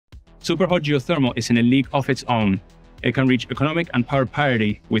Superhot geothermal is in a league of its own. It can reach economic and power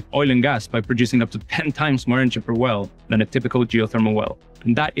parity with oil and gas by producing up to 10 times more energy per well than a typical geothermal well.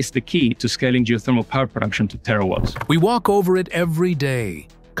 And that is the key to scaling geothermal power production to terawatts. We walk over it every day.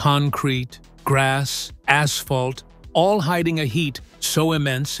 Concrete, grass, asphalt, all hiding a heat so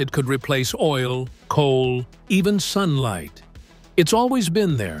immense it could replace oil, coal, even sunlight. It's always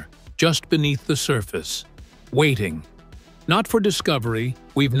been there, just beneath the surface, waiting. Not for discovery,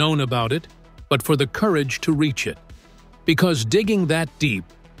 we've known about it, but for the courage to reach it. Because digging that deep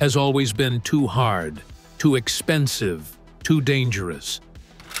has always been too hard, too expensive, too dangerous.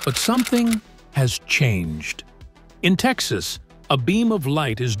 But something has changed. In Texas, a beam of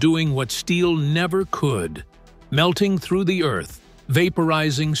light is doing what steel never could, melting through the earth,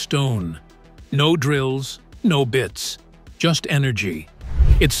 vaporizing stone. No drills, no bits, just energy.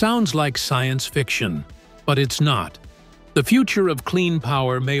 It sounds like science fiction, but it's not. The future of clean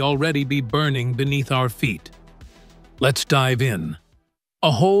power may already be burning beneath our feet. Let's dive in.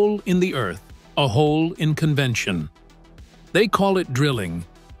 A hole in the earth, a hole in convention. They call it drilling,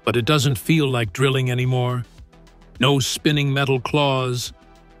 but it doesn't feel like drilling anymore. No spinning metal claws,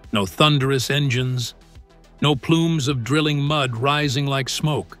 no thunderous engines, no plumes of drilling mud rising like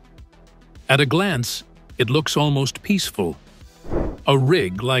smoke. At a glance, it looks almost peaceful. A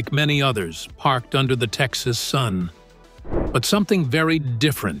rig like many others, parked under the Texas sun. But something very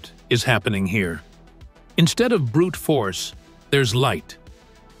different is happening here. Instead of brute force, there's light.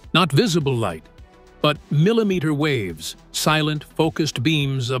 Not visible light, but millimeter waves, silent, focused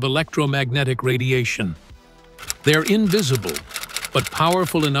beams of electromagnetic radiation. They're invisible, but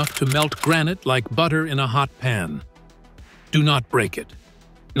powerful enough to melt granite like butter in a hot pan. Do not break it,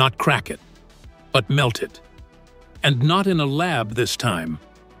 not crack it, but melt it. And not in a lab this time.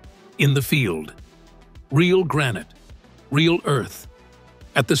 In the field. Real granite, real earth.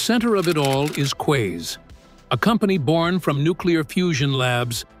 At the center of it all is Quaise, a company born from nuclear fusion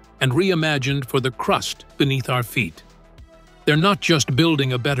labs and reimagined for the crust beneath our feet. They're not just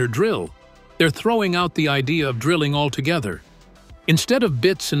building a better drill, they're throwing out the idea of drilling altogether. Instead of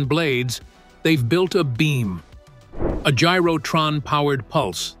bits and blades, they've built a beam. A gyrotron-powered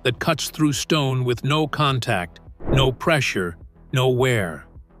pulse that cuts through stone with no contact, no pressure, no wear.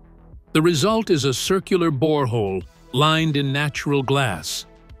 The result is a circular borehole lined in natural glass,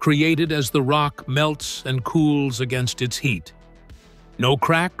 created as the rock melts and cools against its heat. No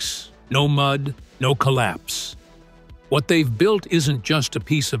cracks, no mud, no collapse. What they've built isn't just a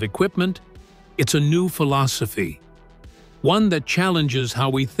piece of equipment, it's a new philosophy. One that challenges how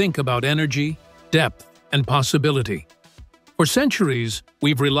we think about energy, depth, and possibility. For centuries,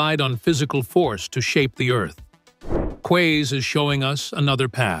 we've relied on physical force to shape the Earth. Quaise is showing us another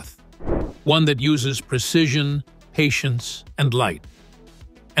path. One that uses precision, patience, and light.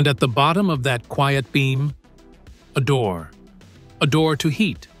 And at the bottom of that quiet beam, a door. A door to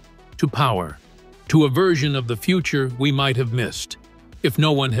heat, to power, to a version of the future we might have missed, if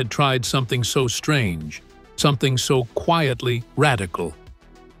no one had tried something so strange, something so quietly radical.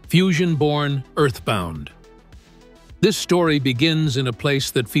 Fusion-born, earthbound. This story begins in a place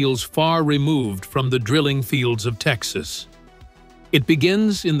that feels far removed from the drilling fields of Texas. It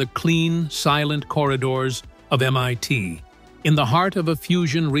begins in the clean, silent corridors of MIT, in the heart of a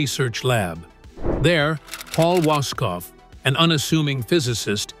fusion research lab. There, Paul Waskoff, an unassuming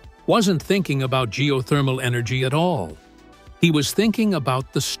physicist, wasn't thinking about geothermal energy at all. He was thinking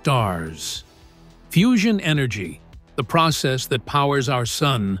about the stars. Fusion energy, the process that powers our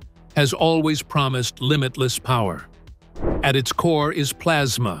sun, has always promised limitless power. At its core is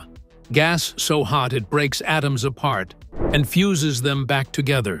plasma, gas so hot it breaks atoms apart and fuses them back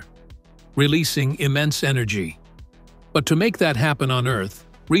together, releasing immense energy. But to make that happen on Earth,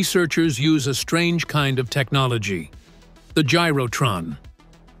 researchers use a strange kind of technology, the gyrotron.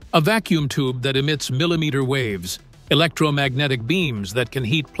 A vacuum tube that emits millimeter waves, electromagnetic beams that can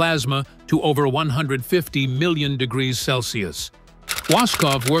heat plasma to over 150 million degrees Celsius.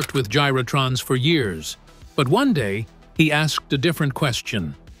 Waskoff worked with gyrotrons for years, but one day he asked a different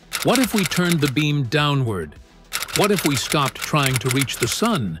question. What if we turned the beam downward? What if we stopped trying to reach the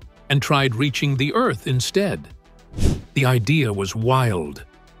sun and tried reaching the Earth instead? The idea was wild.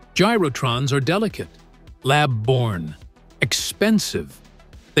 Gyrotrons are delicate, lab-born, expensive.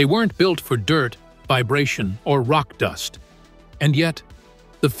 They weren't built for dirt, vibration, or rock dust. And yet,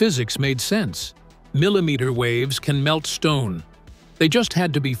 the physics made sense. Millimeter waves can melt stone. They just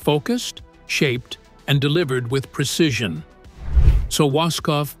had to be focused, shaped, and delivered with precision. So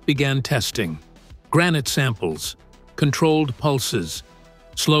Waskoff began testing. Granite samples, controlled pulses.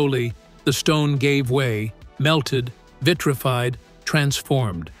 Slowly, the stone gave way, melted, vitrified,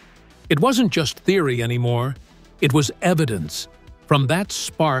 transformed. It wasn't just theory anymore, it was evidence. From that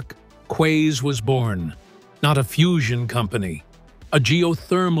spark, Quaise was born. Not a fusion company, a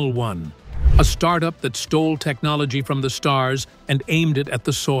geothermal one. A startup that stole technology from the stars and aimed it at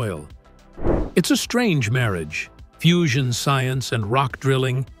the soil. It's a strange marriage, fusion science and rock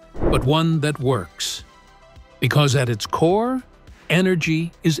drilling, but one that works. Because at its core,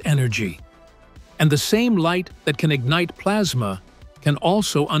 energy is energy. And the same light that can ignite plasma can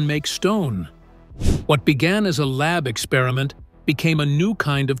also unmake stone. What began as a lab experiment became a new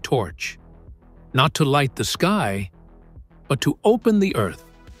kind of torch. Not to light the sky, but to open the earth.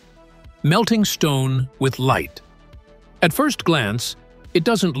 Melting stone with light. At first glance, it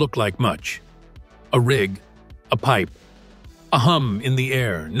doesn't look like much. A rig, a pipe, a hum in the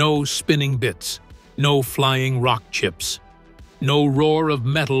air, no spinning bits, no flying rock chips, no roar of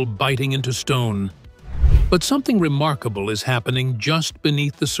metal biting into stone. But something remarkable is happening just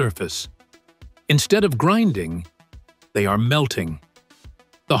beneath the surface. Instead of grinding, they are melting.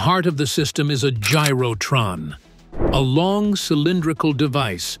 The heart of the system is a gyrotron, a long cylindrical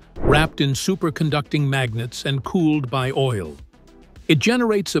device wrapped in superconducting magnets and cooled by oil. It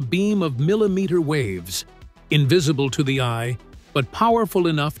generates a beam of millimeter waves, invisible to the eye, but powerful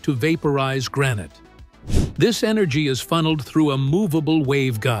enough to vaporize granite. This energy is funneled through a movable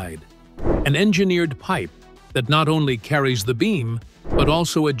waveguide, an engineered pipe that not only carries the beam, but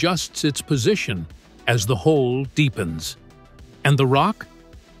also adjusts its position as the hole deepens. And the rock?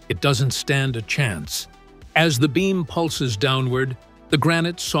 It doesn't stand a chance. As the beam pulses downward, the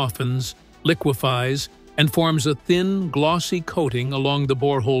granite softens, liquefies, and forms a thin, glossy coating along the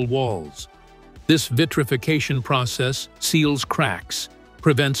borehole walls. This vitrification process seals cracks,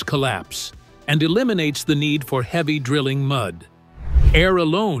 prevents collapse, and eliminates the need for heavy drilling mud. Air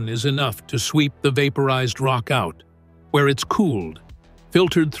alone is enough to sweep the vaporized rock out, where it's cooled,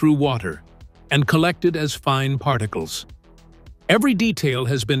 filtered through water, and collected as fine particles. Every detail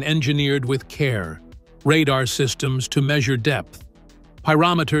has been engineered with care: radar systems to measure depth,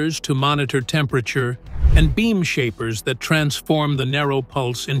 pyrometers to monitor temperature, and beam shapers that transform the narrow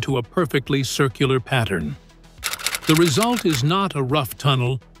pulse into a perfectly circular pattern. The result is not a rough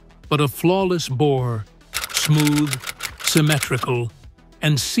tunnel, but a flawless bore, smooth, symmetrical,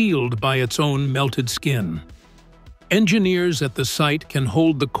 and sealed by its own melted skin. Engineers at the site can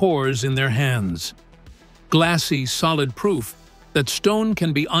hold the cores in their hands. Glassy, solid proof that stone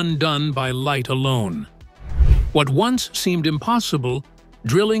can be undone by light alone. What once seemed impossible,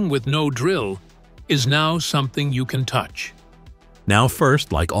 drilling with no drill, is now something you can touch. Now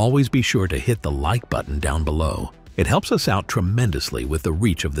first, like always, be sure to hit the like button down below. It helps us out tremendously with the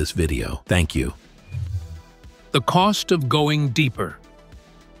reach of this video. Thank you. The cost of going deeper.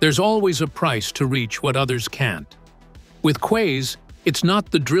 There's always a price to reach what others can't. With Quaise, it's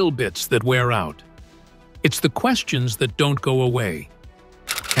not the drill bits that wear out. It's the questions that don't go away.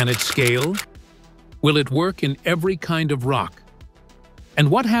 Can it scale? Will it work in every kind of rock?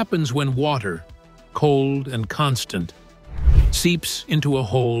 And what happens when water, cold and constant, seeps into a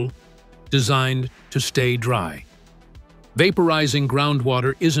hole designed to stay dry? Vaporizing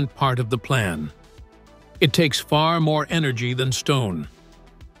groundwater isn't part of the plan. It takes far more energy than stone.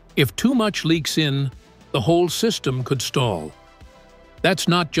 If too much leaks in, the whole system could stall. That's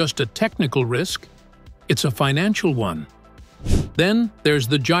not just a technical risk, it's a financial one. Then there's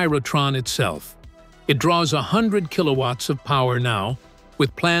the gyrotron itself. It draws 100 kilowatts of power now,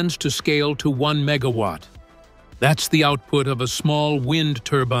 with plans to scale to 1 megawatt. That's the output of a small wind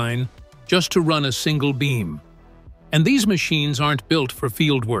turbine just to run a single beam. And these machines aren't built for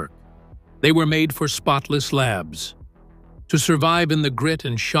field work. They were made for spotless labs. To survive in the grit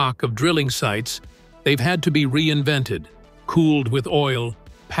and shock of drilling sites, they've had to be reinvented, cooled with oil,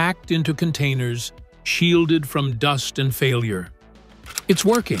 packed into containers, shielded from dust and failure. It's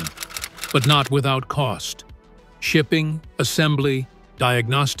working, but not without cost. Shipping, assembly,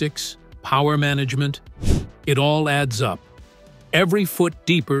 diagnostics, power management, it all adds up. Every foot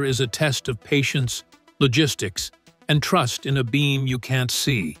deeper is a test of patience, logistics, and trust in a beam you can't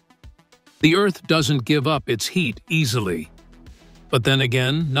see. The Earth doesn't give up its heat easily. But then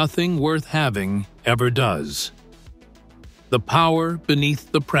again, nothing worth having ever does. The power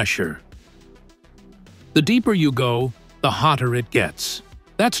beneath the pressure. The deeper you go, the hotter it gets.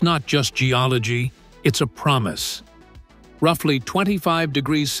 That's not just geology, it's a promise. Roughly 25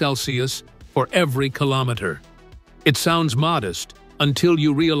 degrees Celsius for every kilometer. It sounds modest until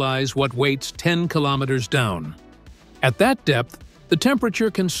you realize what waits 10 kilometers down. At that depth, the temperature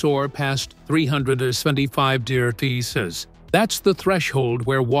can soar past 375 degrees. That's the threshold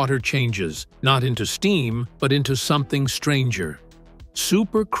where water changes, not into steam, but into something stranger.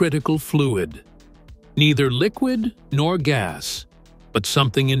 supercritical fluid. Neither liquid nor gas, but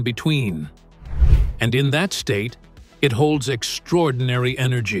something in between. And in that state, it holds extraordinary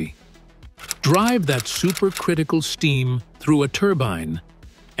energy. Drive that supercritical steam through a turbine,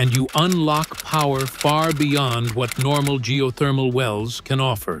 and you unlock power far beyond what normal geothermal wells can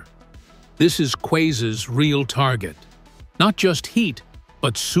offer. This is Quaise's real target. Not just heat,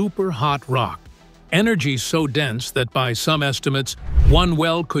 but super hot rock. Energy so dense that by some estimates, one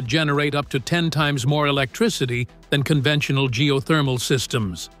well could generate up to 10 times more electricity than conventional geothermal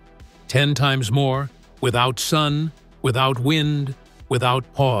systems. 10 times more, without sun, without wind, without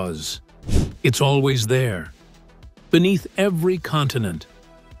pause. It's always there. Beneath every continent,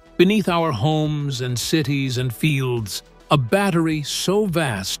 beneath our homes and cities and fields, a battery so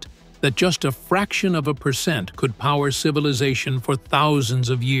vast that just a fraction of a percent could power civilization for thousands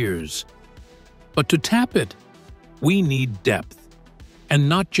of years. But to tap it, we need depth. And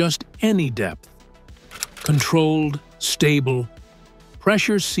not just any depth. Controlled, stable,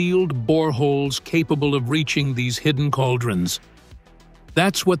 pressure-sealed boreholes capable of reaching these hidden cauldrons.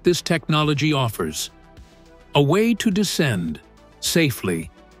 That's what this technology offers. A way to descend,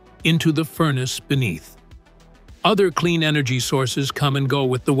 safely, into the furnace beneath. Other clean energy sources come and go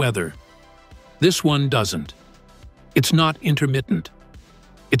with the weather. This one doesn't. It's not intermittent.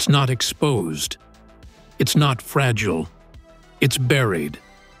 It's not exposed. It's not fragile. It's buried,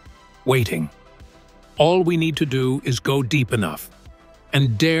 waiting. All we need to do is go deep enough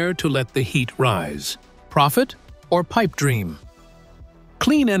and dare to let the heat rise. Profit or pipe dream?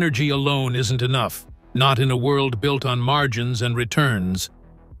 Clean energy alone isn't enough, not in a world built on margins and returns.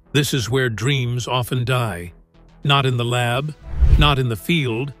 This is where dreams often die. Not in the lab, not in the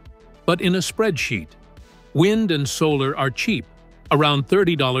field, but in a spreadsheet. Wind and solar are cheap, around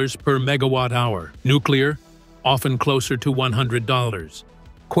 $30 per megawatt hour. Nuclear, often closer to $100.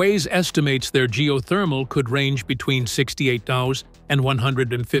 Quaise estimates their geothermal could range between $68 and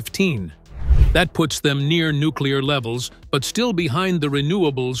 $115. That puts them near nuclear levels, but still behind the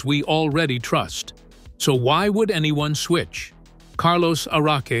renewables we already trust. So why would anyone switch? Carlos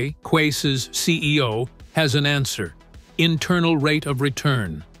Araque, Quaise's CEO, has an answer: internal rate of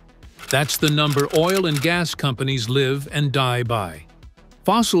return. That's the number oil and gas companies live and die by.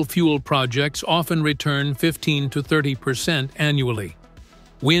 Fossil fuel projects often return 15 to 30% annually.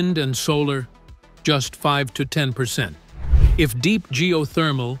 Wind and solar, just 5 to 10%. If deep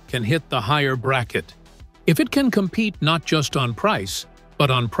geothermal can hit the higher bracket, if it can compete not just on price,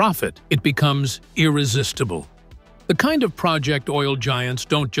 but on profit, it becomes irresistible. The kind of project oil giants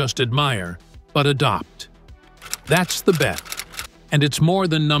don't just admire, but adopt. That's the bet. And it's more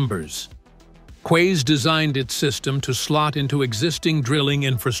than numbers. Quaise designed its system to slot into existing drilling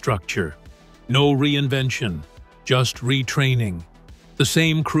infrastructure. No reinvention, just retraining. The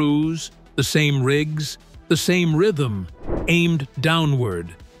same crews, the same rigs, the same rhythm, aimed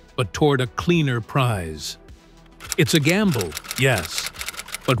downward, but toward a cleaner prize. It's a gamble, yes,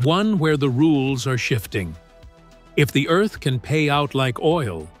 but one where the rules are shifting. If the Earth can pay out like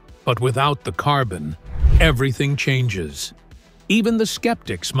oil, but without the carbon, everything changes. Even the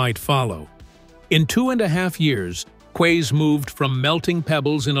skeptics might follow. In 2.5 years, Quaise moved from melting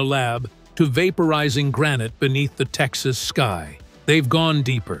pebbles in a lab to vaporizing granite beneath the Texas sky. They've gone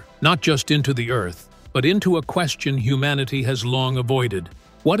deeper, not just into the Earth, but into a question humanity has long avoided.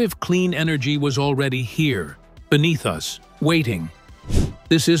 What if clean energy was already here, beneath us, waiting?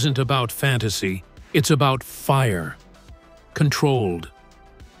 This isn't about fantasy, it's about fire. Controlled,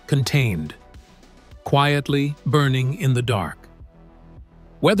 contained, quietly burning in the dark.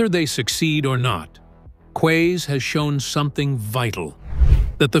 Whether they succeed or not, Quaise has shown something vital,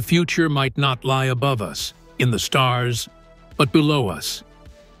 that the future might not lie above us, in the stars, but below us,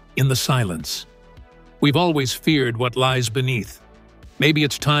 in the silence. We've always feared what lies beneath. Maybe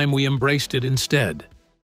it's time we embraced it instead.